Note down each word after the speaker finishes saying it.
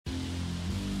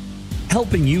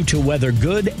helping you to weather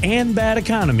good and bad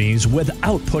economies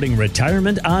without putting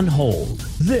retirement on hold.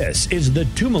 This is the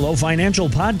Tumalo Financial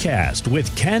Podcast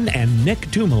with Ken and Nick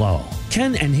Tumalo.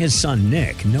 Ken and his son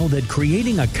Nick know that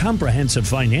creating a comprehensive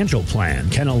financial plan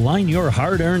can align your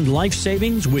hard-earned life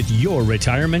savings with your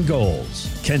retirement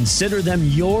goals. Consider them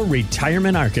your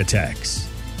retirement architects.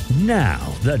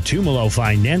 Now, the Tumalo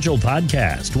Financial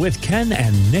Podcast with Ken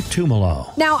and Nick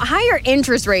Tumalo. Now, higher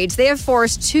interest rates, they have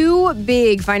forced two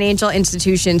big financial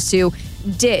institutions to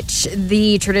ditch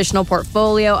the traditional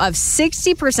portfolio of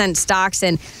 60% stocks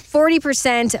and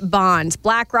 40% bonds.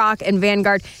 BlackRock and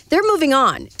Vanguard, they're moving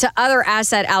on to other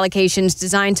asset allocations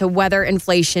designed to weather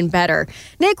inflation better.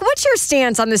 Nick, what's your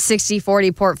stance on the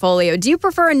 60-40 portfolio? Do you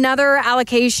prefer another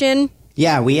allocation?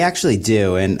 Yeah, we actually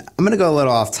do. And I'm going to go a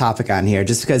little off topic on here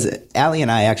just because Allie and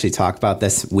I actually talk about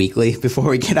this weekly before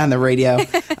we get on the radio.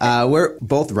 We're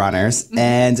both runners.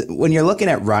 And when you're looking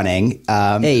at running...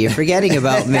 hey, you're forgetting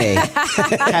about me.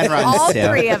 Ken runs All too.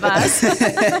 three of us.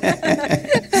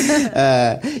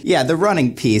 Yeah, the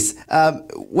running piece.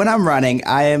 When I'm running,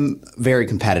 I am very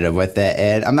competitive with it.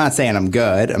 And I'm not saying I'm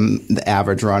good. I'm the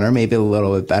average runner, maybe a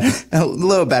little bit better, a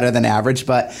little better than average.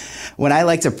 But when I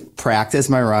like to practice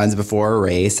my runs before a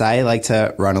race, I like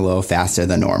to run a little faster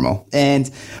than normal. And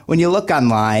when you look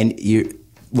online,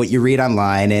 what you read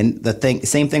online, and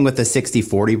same thing with the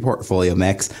 60-40 portfolio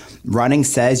mix, running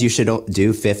says you should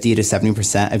do 50 to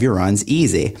 70% of your runs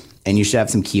easy, and you should have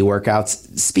some key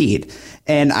workouts speed.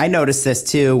 And I noticed this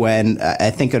too when I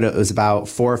think it was about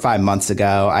 4 or 5 months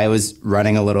ago, I was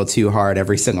running a little too hard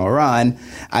every single run.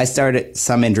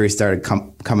 Some injuries started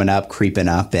coming up, creeping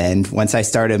up. And once I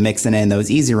started mixing in those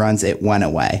easy runs, it went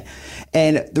away.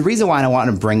 And the reason why I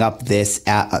want to bring up this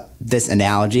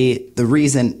analogy, the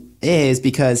reason is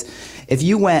because if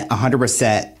you went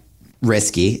 100%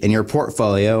 risky in your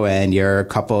portfolio and you're a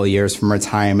couple of years from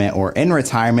retirement or in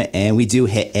retirement and we do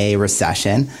hit a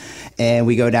recession and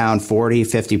we go down 40,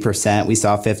 50%, we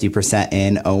saw 50%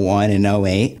 in 01 and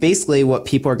 08. Basically what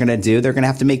people are going to do, they're going to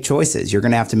have to make choices. You're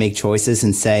going to have to make choices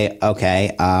and say,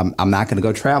 okay, I'm not going to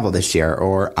go travel this year,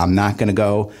 or I'm not going to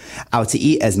go out to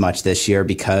eat as much this year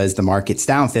because the market's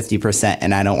down 50%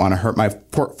 and I don't want to hurt my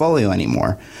portfolio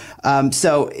anymore.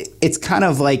 So it's kind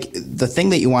of like the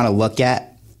thing that you want to look at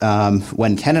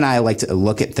when Ken and I like to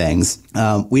look at things.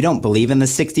 We don't believe in the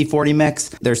 60-40 mix.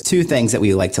 There's two things that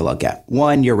we like to look at.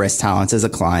 One, your risk tolerance as a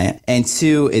client, and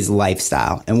two is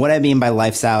lifestyle. And what I mean by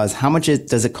lifestyle is how much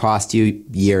does it cost you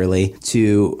yearly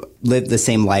to live the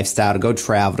same lifestyle, to go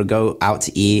travel, to go out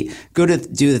to eat, go to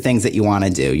do the things that you want to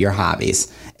do, your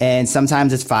hobbies. And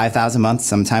sometimes it's $5,000 a month,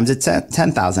 sometimes it's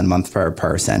 $10,000 a month per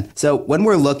person. So when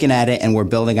we're looking at it and we're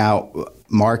building out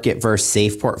market versus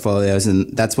safe portfolios,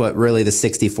 and that's what really the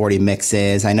 60-40 mix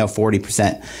is. I know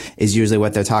 40% is usually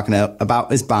what they're talking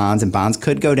about is bonds, and bonds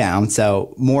could go down.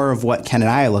 So more of what Ken and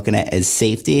I are looking at is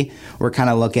safety. We're kind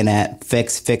of looking at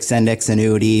fixed index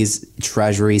annuities,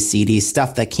 treasuries, CDs,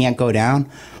 stuff that can't go down.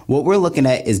 What we're looking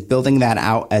at is building that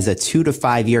out as a 2 to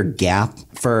 5 year gap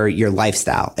for your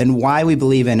lifestyle. And why we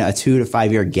believe in a 2 to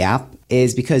 5 year gap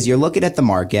is because you're looking at the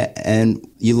market and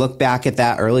you look back at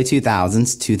that early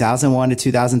 2000s, 2001 to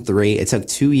 2003, it took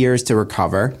 2 years to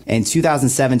recover. In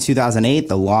 2007, 2008,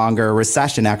 the longer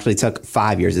recession actually took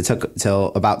 5 years. It took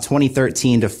till about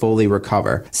 2013 to fully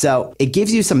recover. So it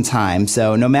gives you some time.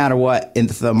 So no matter what,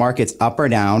 if the market's up or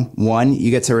down, one, you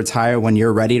get to retire when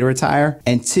you're ready to retire.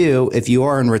 And two, if you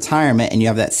are in retirement and you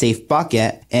have that safe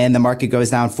bucket and the market goes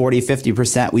down 40,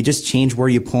 50%, we just change where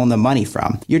you're pulling the money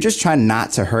from. You're just trying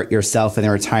not to hurt yourself in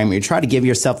the retirement. You're trying to give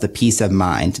yourself the peace of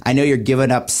mind. I know you're giving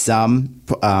up some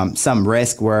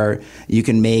risk where you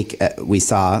can make, we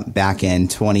saw back in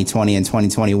 2020 and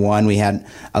 2021, we had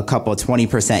a couple of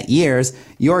 20% years.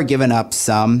 You're giving up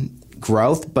some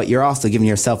growth, but you're also giving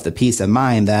yourself the peace of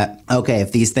mind that, okay,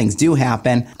 if these things do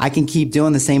happen, I can keep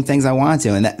doing the same things I want to.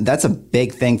 And that's a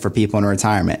big thing for people in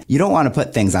retirement. You don't want to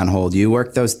put things on hold. You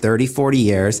work those 30, 40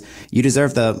 years. You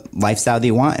deserve the lifestyle that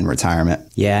you want in retirement.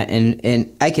 Yeah,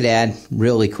 and I could add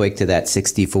really quick to that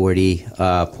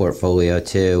 60-40 portfolio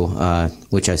too,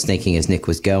 which I was thinking as Nick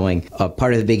was going.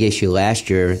 Part of the big issue last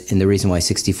year, and the reason why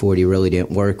 60-40 really didn't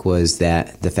work, was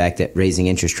that the fact that raising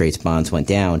interest rates, bonds went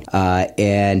down.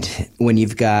 And when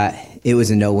you've got, it was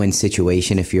a no-win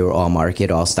situation if you were all market,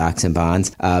 all stocks and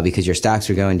bonds, because your stocks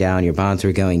were going down, your bonds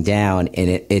were going down, and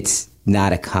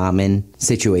not a common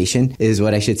situation, is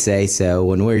what I should say. So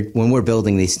when we're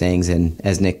building these things, and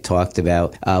as Nick talked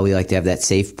about, we like to have that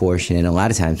safe portion. And a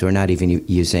lot of times we're not even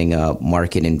using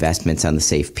market investments on the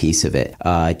safe piece of it,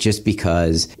 just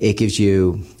because it gives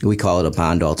you, we call it a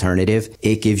bond alternative.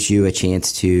 It gives you a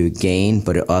chance to gain,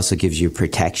 but it also gives you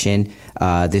protection.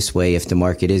 This way, if the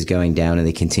market is going down and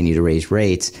they continue to raise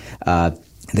rates,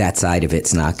 that side of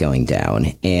it's not going down.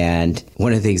 And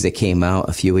one of the things that came out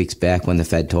a few weeks back when the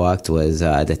Fed talked was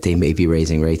that they may be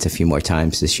raising rates a few more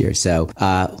times this year. So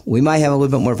we might have a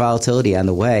little bit more volatility on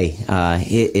the way.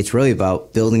 It's really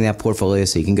about building that portfolio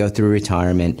so you can go through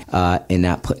retirement and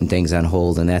not putting things on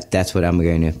hold. And that's what I'm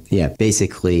going to,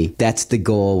 basically that's the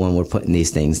goal when we're putting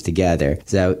these things together.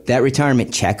 So that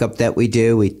retirement checkup that we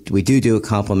do, we do a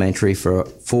complimentary for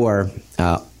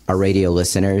our radio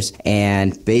listeners.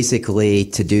 And basically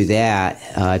to do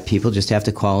that, people just have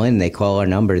to call in. They call our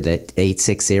number, that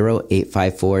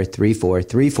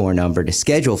 860-854-3434 number, to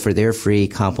schedule for their free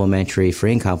and complimentary,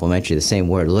 the same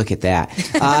word, look at that,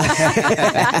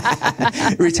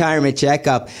 retirement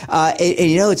checkup. And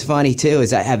it's funny too,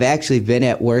 is I've actually been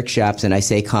at workshops and I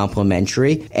say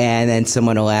complimentary, and then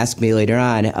someone will ask me later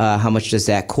on, how much does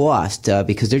that cost?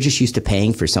 Because they're just used to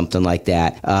paying for something like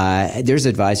that. There's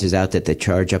advisors out there that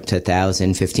charge up to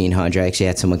 $1,000, $1,500. I actually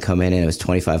had someone come in and it was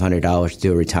 $2,500 to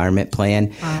do a retirement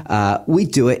plan. Wow. We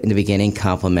do it in the beginning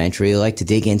complimentary. We like to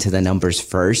dig into the numbers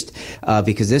first,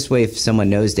 because this way, if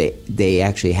someone knows they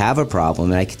actually have a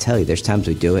problem, and I can tell you there's times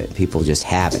we do it and people just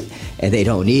have it and they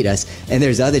don't need us, and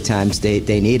there's other times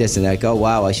they need us and they're like, oh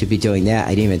wow, I should be doing that,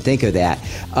 I didn't even think of that.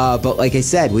 But like I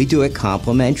said, we do it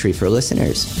complimentary for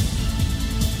listeners.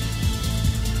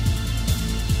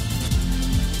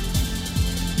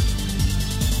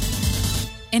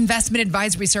 Investment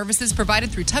advisory services provided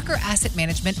through Tucker Asset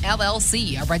Management,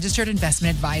 LLC, a registered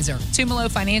investment advisor. Tumalo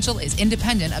Financial is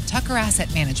independent of Tucker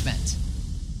Asset Management.